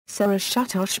Sir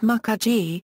Asutosh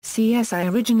Mukherjee, CSI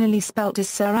originally spelt as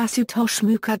Sir Asutosh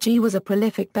Mookerjee, was a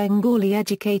prolific Bengali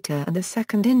educator and the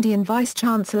second Indian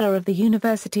Vice-Chancellor of the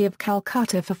University of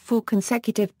Calcutta for 4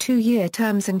 consecutive 2-year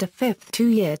terms and a 5th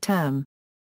 2-year term.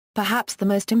 Perhaps the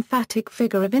most emphatic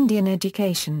figure of Indian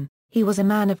education, he was a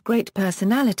man of great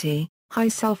personality, high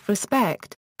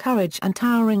self-respect, courage and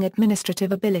towering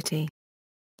administrative ability.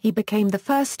 He became the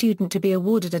first student to be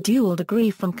awarded a dual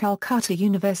degree from Calcutta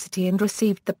University and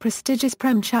received the prestigious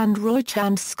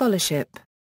Premchand-Roychand scholarship.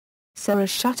 Sir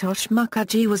Asutosh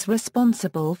Mukherjee was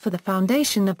responsible for the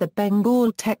foundation of the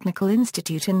Bengal Technical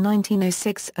Institute in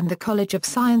 1906 and the College of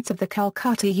Science of the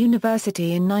Calcutta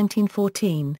University in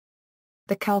 1914.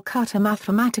 The Calcutta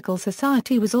Mathematical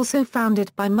Society was also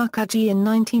founded by Mukherjee in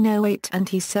 1908 and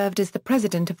he served as the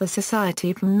president of the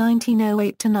society from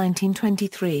 1908 to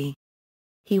 1923.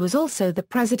 He was also the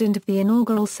president of the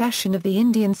inaugural session of the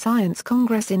Indian Science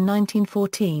Congress in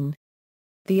 1914.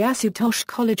 The Asutosh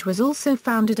College was also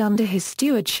founded under his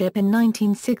stewardship in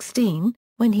 1916,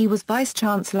 when he was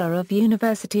Vice-Chancellor of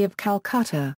University of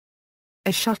Calcutta.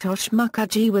 Ashutosh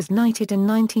Mukherjee was knighted in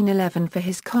 1911 for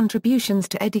his contributions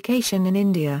to education in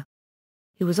India.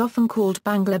 He was often called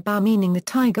Bangla, meaning the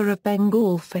Tiger of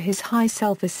Bengal, for his high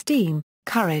self-esteem,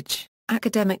 courage,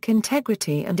 academic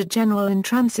integrity and a general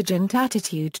intransigent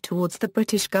attitude towards the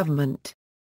British government.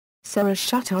 Sir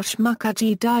Asutosh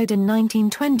Mukherjee died in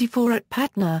 1924 at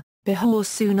Patna, Bihar,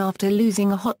 soon after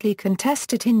losing a hotly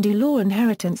contested Hindu law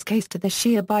inheritance case to the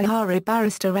Shia Bihari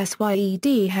barrister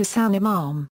Syed Hassan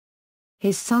Imam.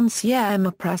 His son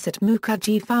Syamaprasad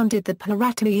Mukherjee founded the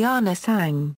Bharatiyana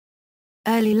Sangh.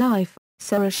 Early life.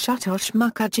 Sir Asutosh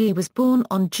Mukherjee was born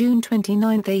on June 29,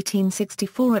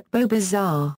 1864 at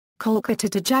Bobazar, Kolkata,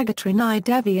 to Jagatrini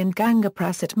Devi and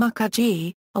Gangaprasad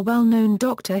Mukherjee, a well-known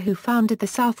doctor who founded the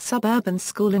South Suburban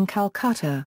School in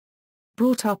Calcutta.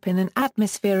 Brought up in an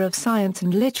atmosphere of science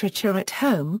and literature at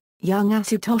home, young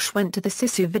Asutosh went to the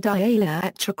Sisu Vidyalaya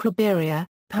at Chakrabarya,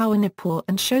 Pawanipur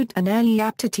and showed an early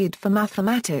aptitude for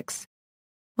mathematics.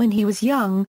 When he was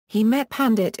young, he met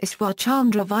Pandit Ishwar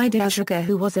Chandra Vidyasagar,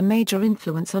 who was a major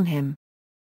influence on him.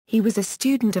 He was a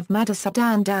student of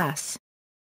Madhusudan Das.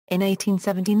 In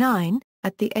 1879,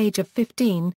 at the age of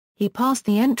 15, he passed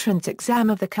the entrance exam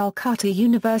of the Calcutta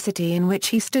University, in which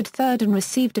he stood third and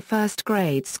received a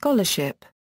first-grade scholarship.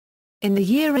 In the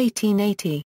year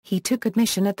 1880, he took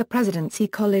admission at the Presidency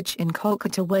College in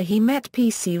Kolkata, where he met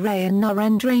P.C. Ray and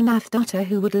Narendranath Dutta,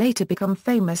 who would later become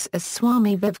famous as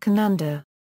Swami Vivekananda.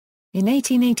 In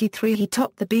 1883 he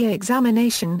topped the BA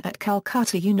examination at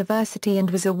Calcutta University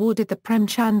and was awarded the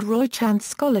Premchand-Roychand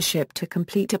scholarship to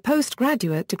complete a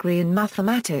postgraduate degree in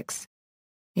mathematics.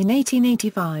 In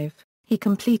 1885, he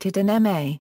completed an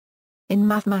M.A. in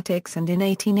mathematics and in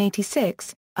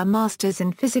 1886, a Master's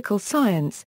in physical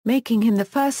science, making him the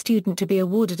first student to be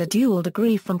awarded a dual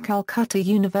degree from Calcutta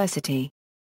University.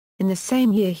 In the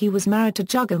same year he was married to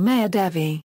Jugamaya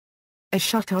Devi.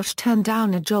 Ashutosh turned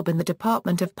down a job in the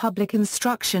Department of Public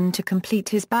Instruction to complete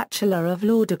his Bachelor of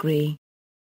Law degree.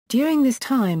 During this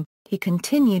time, he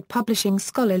continued publishing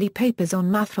scholarly papers on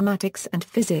mathematics and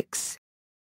physics.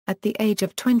 At the age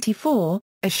of 24,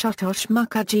 Ashutosh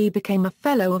Mukherjee became a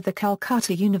Fellow of the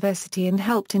Calcutta University and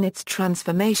helped in its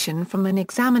transformation from an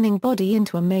examining body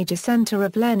into a major centre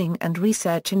of learning and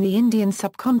research in the Indian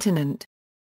subcontinent.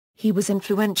 He was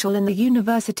influential in the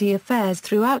university affairs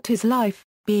throughout his life,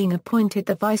 being appointed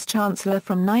the Vice-Chancellor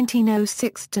from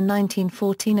 1906 to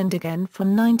 1914 and again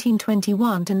from 1921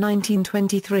 to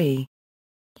 1923.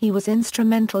 He was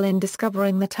instrumental in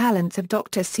discovering the talents of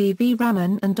Dr. C. V.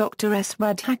 Raman and Dr. S.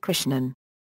 Radhakrishnan.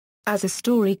 As the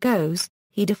story goes,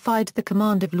 he defied the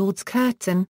command of Lord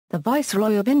Curzon, the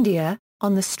Viceroy of India,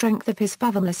 on the strength of his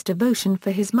fathomless devotion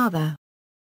for his mother.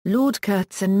 Lord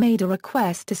Curzon made a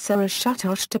request to Sir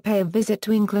Asutosh to pay a visit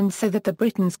to England so that the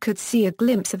Britons could see a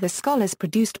glimpse of the scholars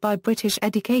produced by British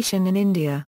education in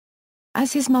India.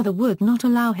 As his mother would not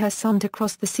allow her son to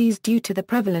cross the seas due to the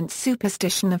prevalent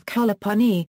superstition of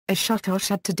Kalapani, Ashutosh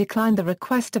had to decline the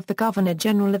request of the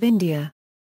Governor-General of India.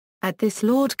 At this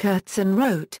Lord Curzon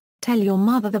wrote, "Tell your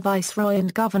mother the Viceroy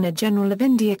and Governor-General of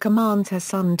India commands her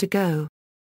son to go."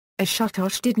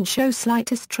 Ashutosh didn't show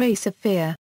slightest trace of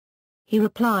fear. He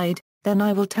replied, "Then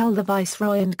I will tell the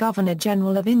Viceroy and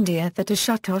Governor-General of India that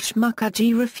Ashutosh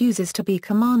Mukherjee refuses to be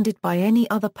commanded by any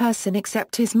other person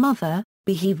except his mother,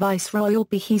 be he Viceroy or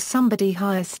be he somebody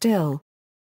higher still."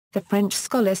 The French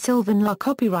scholar Sylvain La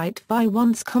Copyright Vi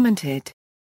once commented,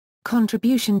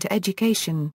 "Contribution to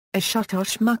education,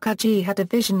 Ashutosh Mukherjee had a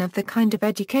vision of the kind of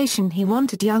education he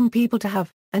wanted young people to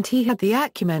have, and he had the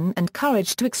acumen and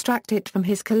courage to extract it from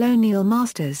his colonial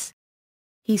masters."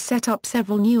 He set up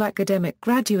several new academic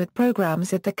graduate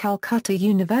programs at the Calcutta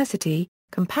University: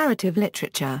 comparative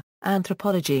literature,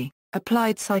 anthropology,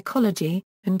 applied psychology,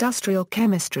 industrial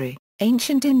chemistry,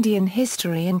 ancient Indian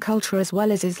history and culture as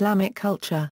well as Islamic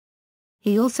culture.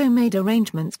 He also made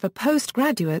arrangements for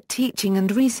postgraduate teaching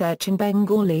and research in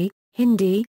Bengali,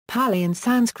 Hindi, Pali and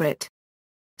Sanskrit.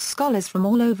 Scholars from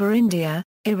all over India,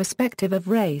 irrespective of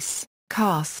race,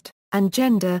 caste, and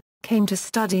gender, came to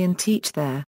study and teach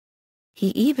there.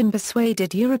 He even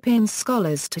persuaded European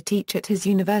scholars to teach at his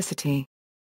university.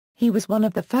 He was one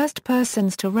of the first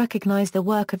persons to recognize the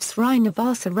work of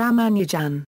Srinivasa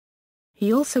Ramanujan.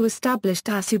 He also established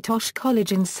Ashutosh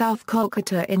College in South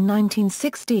Calcutta in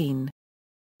 1916.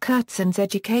 Curtson's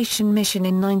education mission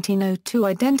in 1902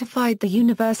 identified the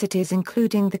universities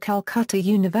including the Calcutta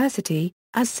University,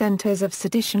 as centers of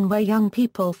sedition where young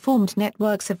people formed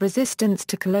networks of resistance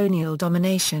to colonial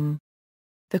domination.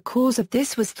 The cause of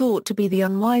this was thought to be the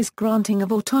unwise granting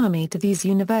of autonomy to these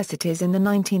universities in the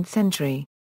 19th century.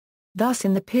 Thus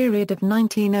in the period of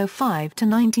 1905 to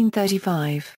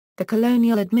 1935, the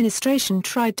colonial administration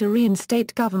tried to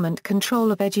reinstate government control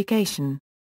of education.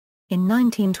 In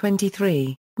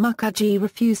 1923, Mukherjee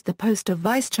refused the post of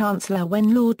Vice-Chancellor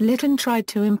when Lord Lytton tried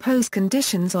to impose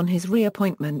conditions on his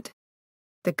reappointment.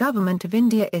 The Government of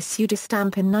India issued a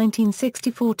stamp in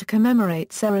 1964 to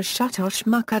commemorate Sir Asutosh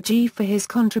Mukherjee for his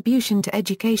contribution to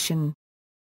education.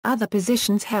 Other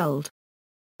positions held.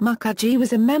 Mukherjee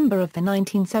was a member of the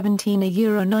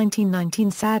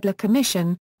 1917–1919 Sadler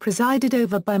Commission, presided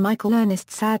over by Michael Ernest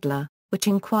Sadler, which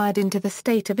inquired into the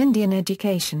state of Indian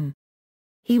education.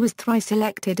 He was thrice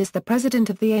elected as the president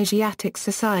of the Asiatic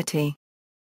Society.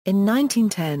 In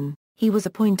 1910, he was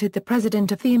appointed the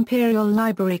president of the Imperial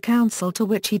Library Council, to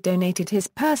which he donated his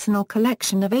personal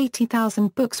collection of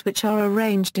 80,000 books which are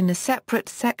arranged in a separate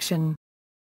section.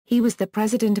 He was the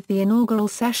president of the inaugural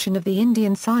session of the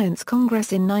Indian Science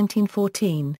Congress in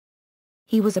 1914.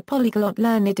 He was a polyglot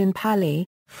learned in Pali,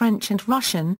 French and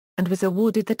Russian, and was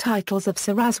awarded the titles of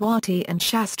Saraswati and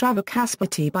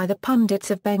Shastravakaspati by the Pundits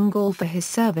of Bengal for his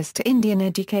service to Indian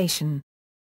education.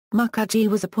 Mukherjee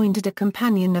was appointed a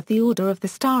Companion of the Order of the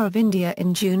Star of India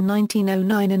in June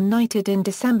 1909 and knighted in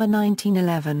December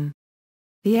 1911.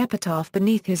 The epitaph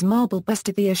beneath his marble bust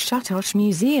at the Ashutosh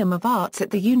Museum of Arts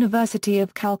at the University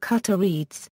of Calcutta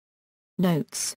reads: Notes.